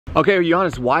Okay,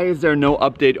 Johannes, why is there no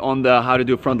update on the how to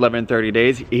do front lever in 30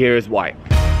 days? Here's why.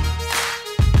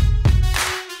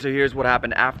 So here's what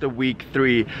happened. After week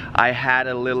 3, I had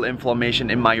a little inflammation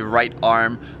in my right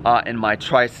arm and my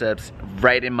triceps,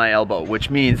 right in my elbow, which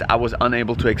means I was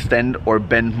unable to extend or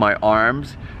bend my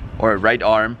arms or right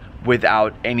arm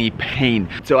without any pain.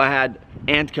 So I had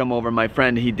Ant come over, my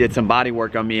friend. He did some body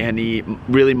work on me and he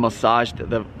really massaged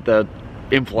the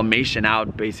inflammation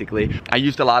out, basically. I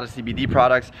used a lot of CBD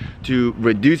products to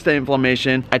reduce the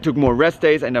inflammation. I took more rest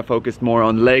days and I focused more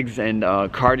on legs and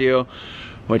cardio,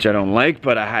 which I don't like,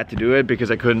 but I had to do it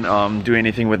because I couldn't do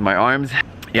anything with my arms.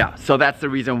 Yeah, so that's the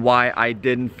reason why I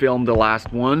didn't film the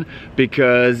last one,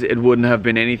 because it wouldn't have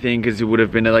been anything, because it would have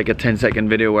been like a 10-second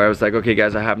video where I was like, okay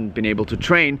guys, I haven't been able to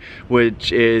train,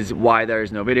 which is why there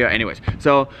is no video. Anyways,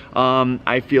 so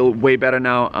I feel way better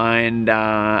now, and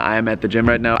I am at the gym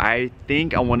right now. I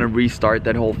think I want to restart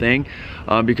that whole thing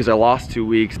because I lost 2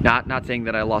 weeks. Not saying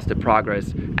that I lost the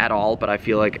progress at all, but I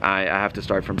feel like I have to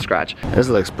start from scratch. This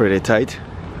looks pretty tight.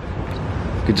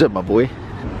 Good job, my boy.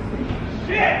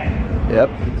 Yep.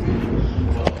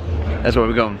 That's where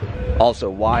we're going. Also,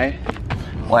 why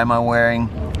am I wearing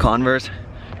Converse?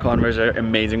 Converse are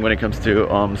amazing when it comes to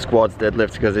squats,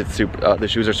 deadlifts, because it's super. The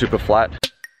shoes are super flat.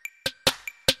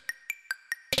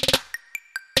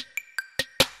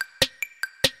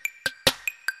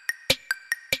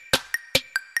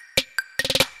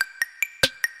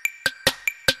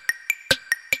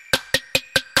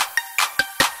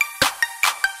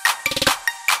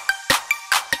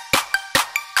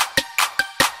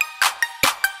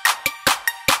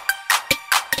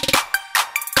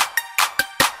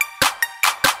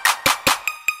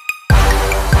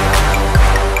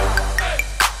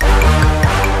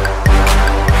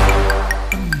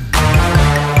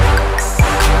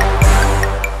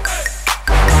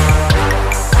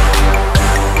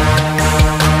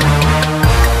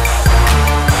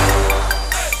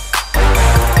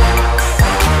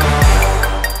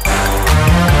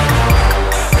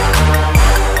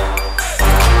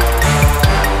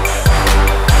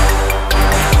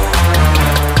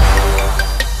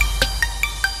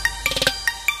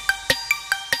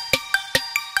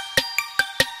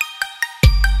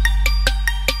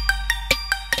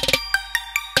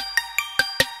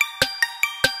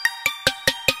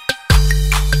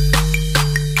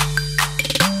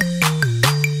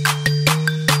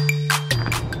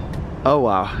 Oh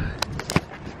wow,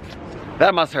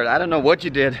 that must hurt. I don't know what you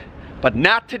did, but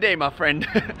not today, my friend.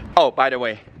 Oh, by the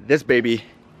way, this baby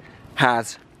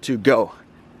has to go.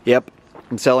 Yep,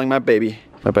 I'm selling my baby.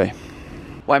 Bye-bye.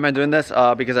 Why am I doing this?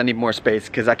 Because I need more space,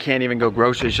 because I can't even go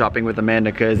grocery shopping with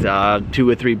Amanda, because 2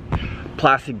 or 3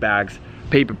 plastic bags,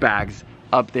 paper bags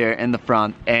up there in the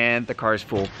front, and the car is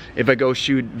full. If I go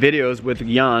shoot videos with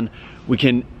Jan, we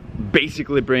can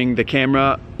basically bring the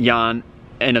camera, Jan,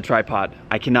 and a tripod.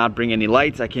 I cannot bring any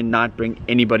lights, I cannot bring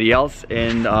anybody else,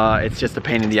 and it's just a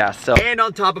pain in the ass. So, and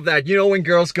on top of that, you know, when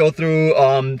girls go through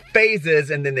phases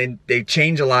and then they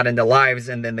change a lot in their lives,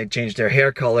 and then they change their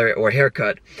hair color or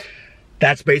haircut,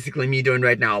 that's basically me doing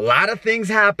right now. A lot of things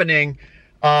happening,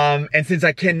 and since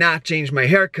I cannot change my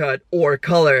haircut or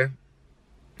color,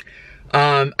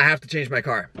 I have to change my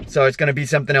car. So it's gonna be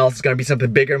something else. It's gonna be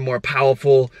something bigger, more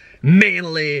powerful,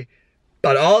 manly,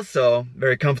 but also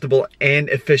very comfortable and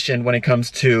efficient when it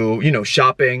comes to, you know,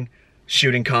 shopping,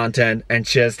 shooting content, and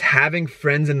just having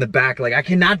friends in the back. Like, I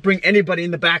cannot bring anybody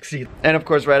in the back seat. And of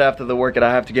course, right after the workout,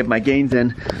 I have to get my gains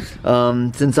in.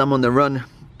 Since I'm on the run,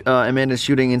 Amanda's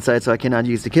shooting inside, so I cannot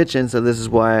use the kitchen. So this is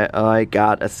why I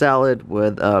got a salad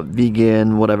with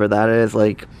vegan, whatever that is,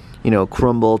 like, you know,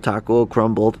 taco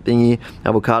crumble thingy,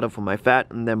 avocado for my fat,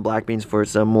 and then black beans for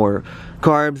some more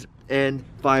carbs and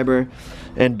fiber,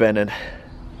 and Bennett.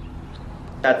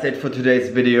 That's it for today's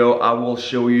video. I will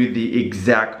show you the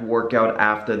exact workout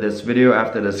after this video.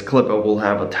 After this clip, I will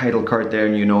have a title card there,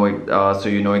 and you know it, so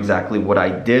you know exactly what I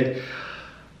did.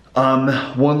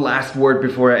 One last word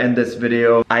before I end this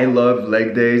video. I love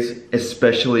leg days,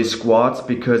 especially squats,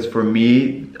 because for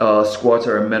me, squats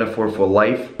are a metaphor for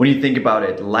life. When you think about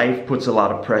it, life puts a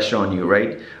lot of pressure on you,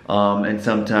 right? And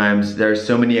sometimes there's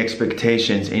so many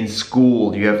expectations. In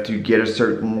school, you have to get a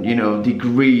certain, you know,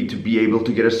 degree to be able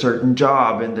to get a certain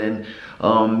job, and then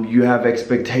you have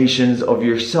expectations of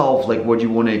yourself, like what you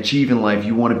want to achieve in life.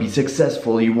 You want to be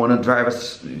successful, you want to drive a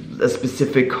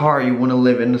specific car, you want to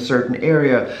live in a certain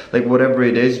area, like whatever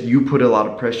it is, you put a lot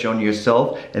of pressure on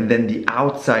yourself, and then the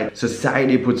outside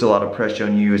society puts a lot of pressure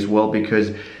on you as well,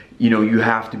 because you know, you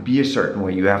have to be a certain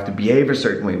way, you have to behave a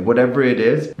certain way, whatever it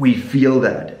is, we feel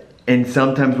that. And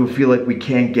sometimes we feel like we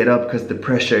can't get up because the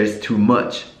pressure is too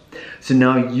much. So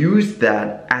now use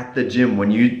that at the gym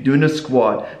when you're doing a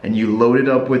squat and you load it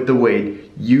up with the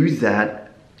weight. Use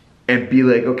that and be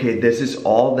like, okay, this is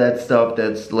all that stuff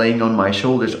that's laying on my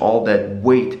shoulders, all that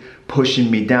weight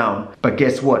pushing me down. But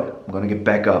guess what? I'm gonna get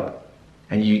back up.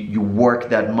 And you work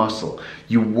that muscle.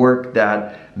 You work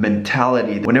that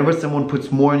mentality. Whenever someone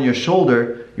puts more on your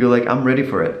shoulder, you're like, I'm ready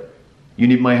for it. You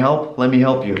need my help? Let me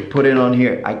help you. Put it on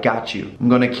here. I got you. I'm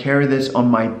gonna carry this on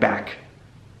my back.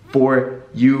 For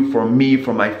you, for me,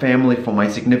 for my family, for my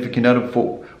significant other,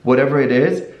 for whatever it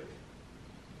is,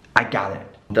 I got it.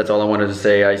 That's all I wanted to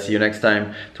say. I see you next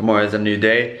time. Tomorrow is a new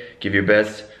day. Give your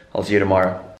best. I'll see you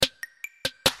tomorrow.